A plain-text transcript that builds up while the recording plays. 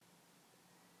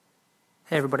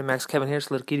Hey everybody, Max Kevin here. It's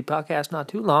a Little Kitty Podcast. Not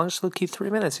too long, just a little Kitty 3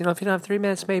 minutes. If you don't have 3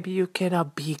 minutes, maybe you can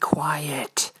be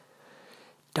quiet.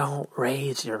 Don't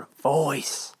raise your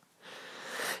voice.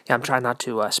 Yeah, I'm trying not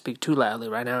to speak too loudly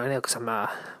right now, because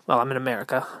I'm in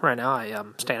America right now.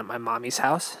 I'm staying at my mommy's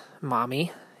house.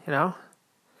 Mommy, she's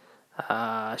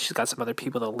got some other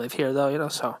people that live here though,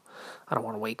 so I don't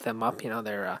want to wake them up.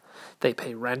 They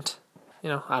pay rent.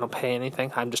 I don't pay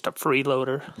anything. I'm just a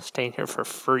freeloader, staying here for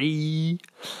free.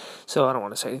 So I don't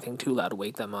want to say anything too loud to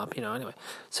wake them up, anyway.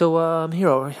 So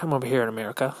I'm over here in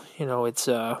America. It's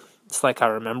like I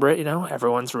remember it,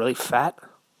 Everyone's really fat.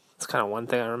 It's kind of one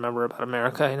thing I remember about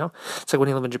America, It's like when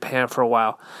you live in Japan for a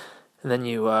while, and then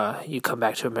you come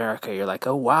back to America, you're like,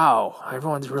 oh wow,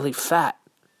 everyone's really fat.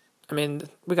 I mean,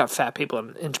 we got fat people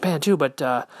in Japan too, but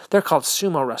they're called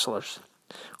sumo wrestlers.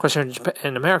 Of course, here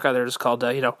in America, they're just called,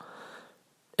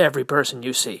 every person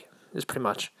you see is pretty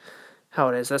much how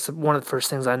it is. That's one of the first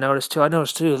things I noticed too. I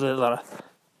noticed too that I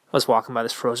was walking by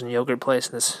this frozen yogurt place,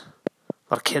 and a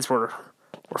lot of kids were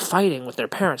fighting with their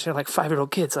parents. Like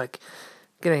 5-year-old kids, like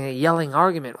getting a yelling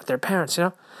argument with their parents.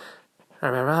 I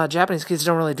remember Japanese kids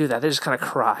don't really do that. They just kind of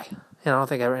cry. I don't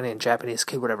think any Japanese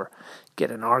kid would ever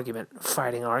get an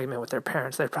fighting argument with their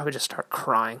parents. They'd probably just start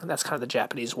crying. That's kind of the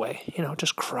Japanese way.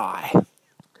 Just cry.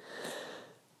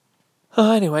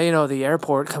 Anyway, the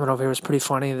airport coming over here was pretty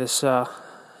funny.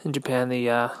 In Japan, they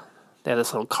had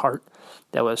this little cart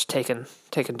that was taking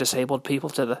disabled people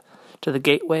to the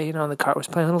gateway. And the cart was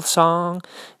playing a little song.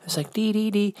 It was like dee dee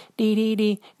dee dee dee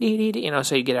dee dee dee.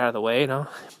 So you get out of the way.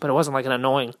 But it wasn't like an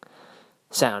annoying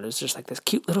sound. It was just like this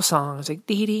cute little song. It was like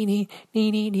dee dee dee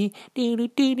dee dee dee dee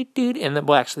dee dee dee. And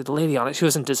actually, the lady on it, she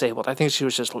wasn't disabled. I think she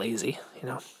was just lazy.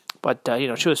 But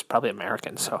she was probably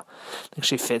American, so I think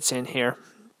she fits in here.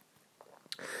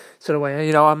 So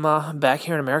anyway, I'm back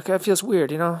here in America. It feels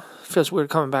weird, It feels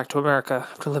weird coming back to America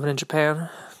after living in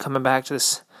Japan, coming back to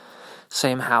this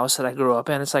same house that I grew up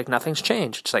in. It's like nothing's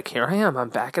changed. It's like, here I am. I'm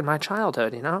back in my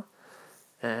childhood,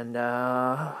 And,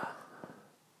 the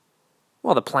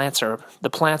plants are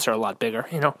a lot bigger,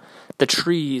 The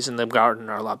trees in the garden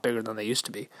are a lot bigger than they used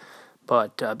to be.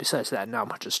 But besides that, not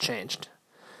much has changed.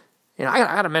 I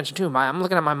gotta mention, too, I'm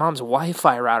looking at my mom's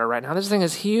Wi-Fi router right now. This thing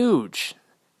is huge.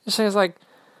 This thing is like...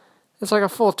 It's like a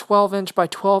full 12-inch by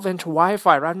 12-inch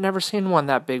Wi-Fi. I've never seen one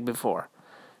that big before.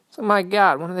 So, my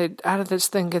God, how did this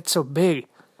thing get so big?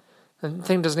 The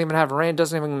thing doesn't even have range,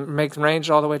 doesn't even make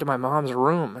range all the way to my mom's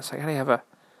room. It's like, how do you have a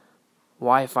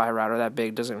Wi-Fi router that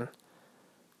big? Doesn't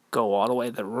go all the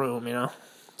way to the room, It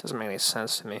doesn't make any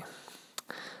sense to me.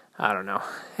 I don't know.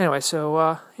 Anyway,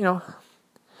 so,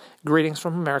 greetings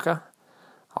from America.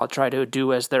 I'll try to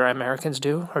do as the Americans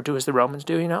do, or do as the Romans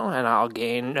do, and I'll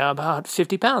gain about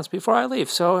 50 pounds before I leave.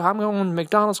 So I'm going to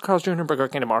McDonald's, Carl's Jr., Burger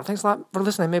King tomorrow. Thanks a lot for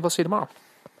listening. Maybe I'll see you tomorrow.